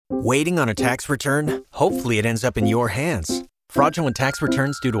Waiting on a tax return? Hopefully it ends up in your hands. Fraudulent tax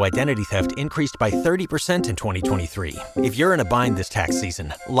returns due to identity theft increased by 30% in 2023. If you're in a bind this tax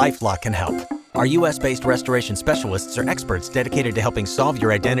season, LifeLock can help. Our U.S.-based restoration specialists are experts dedicated to helping solve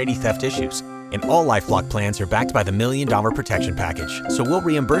your identity theft issues. And all LifeLock plans are backed by the $1 Million Protection Package. So we'll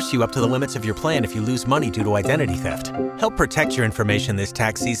reimburse you up to the limits of your plan if you lose money due to identity theft. Help protect your information this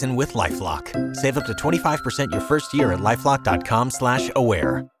tax season with LifeLock. Save up to 25% your first year at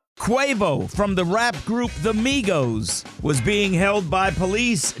LifeLock.com/aware. Quavo from the rap group The Migos was being held by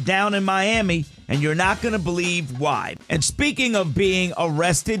police down in Miami, and you're not going to believe why. And speaking of being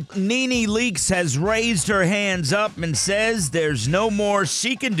arrested, NeNe Leakes has raised her hands up and says there's no more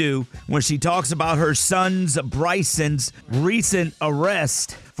she can do when she talks about her son's Bryson's recent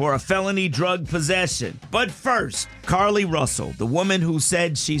arrest for a felony drug possession. But first, Karlee Russell, the woman who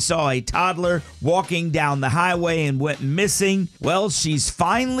said she saw a toddler walking down the highway and went missing, well, she's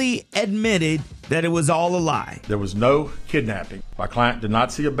finally admitted that it was all a lie. There was no kidnapping. My client did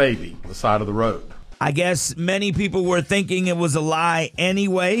not see a baby on the side of the road. I guess many people were thinking it was a lie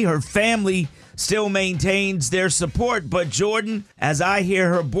anyway. Her family still maintains their support, but Jordan, as I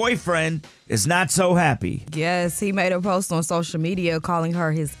hear, her boyfriend is not so happy. Yes, he made a post on social media calling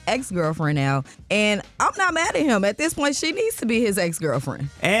her his ex-girlfriend now, and I'm not mad at him. At this point, she needs to be his ex-girlfriend.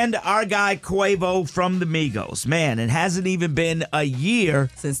 And our guy Quavo from the Migos. Man, it hasn't even been a year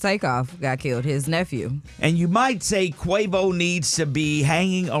since Takeoff got killed, his nephew. And you might say Quavo needs to be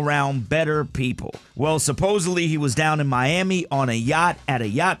hanging around better people. Well, supposedly he was down in Miami on a yacht at a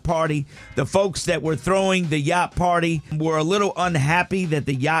yacht party. The folks that were throwing the yacht party were a little unhappy that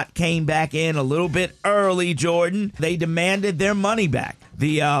the yacht came back in a little bit early, Jordan. They demanded their money back.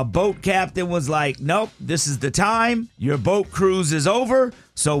 The boat captain was like, nope, this is the time. Your boat cruise is over.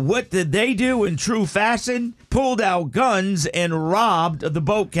 So what did they do in true fashion? Pulled out guns and robbed the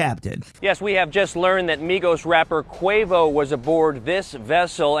boat captain. Yes, we have just learned that Migos rapper Quavo was aboard this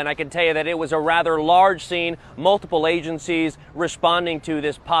vessel, and I can tell you that it was a rather large scene, multiple agencies responding to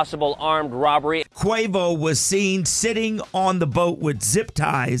this possible armed robbery. Quavo was seen sitting on the boat with zip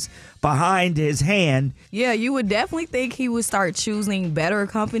ties behind his hand. Yeah, you would definitely think he would start choosing better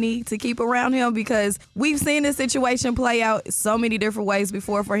company to keep around him, because we've seen this situation play out so many different ways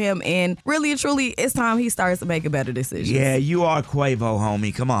before for him, and really and truly, it's time he starts to make a better decision. Yeah, you are Quavo,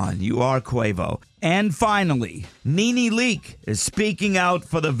 homie. Come on, you are Quavo. And finally, NeNe Leakes is speaking out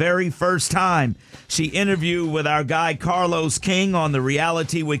for the very first time. She interviewed with our guy Carlos King on the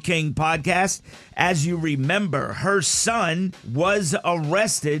Reality with King podcast. As you remember, her son was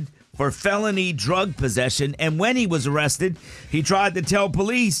arrested for felony drug possession, and when he was arrested, he tried to tell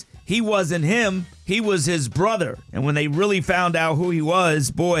police he wasn't him, he was his brother. And when they really found out who he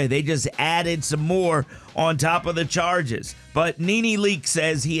was, boy, they just added some more on top of the charges. But NeNe Leakes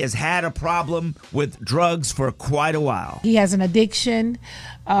says he has had a problem with drugs for quite a while. He has an addiction.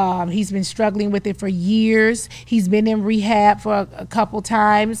 He's been struggling with it for years. He's been in rehab for a couple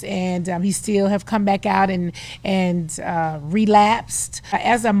times, and he still have come back out and relapsed.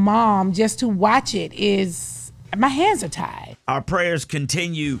 As a mom, just to watch it is, my hands are tied. Our prayers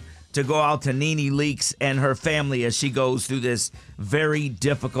continue to go out to NeNe Leakes and her family as she goes through this very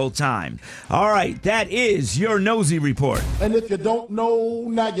difficult time. All right, that is your Nosey Report. And if you don't know,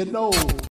 now you know.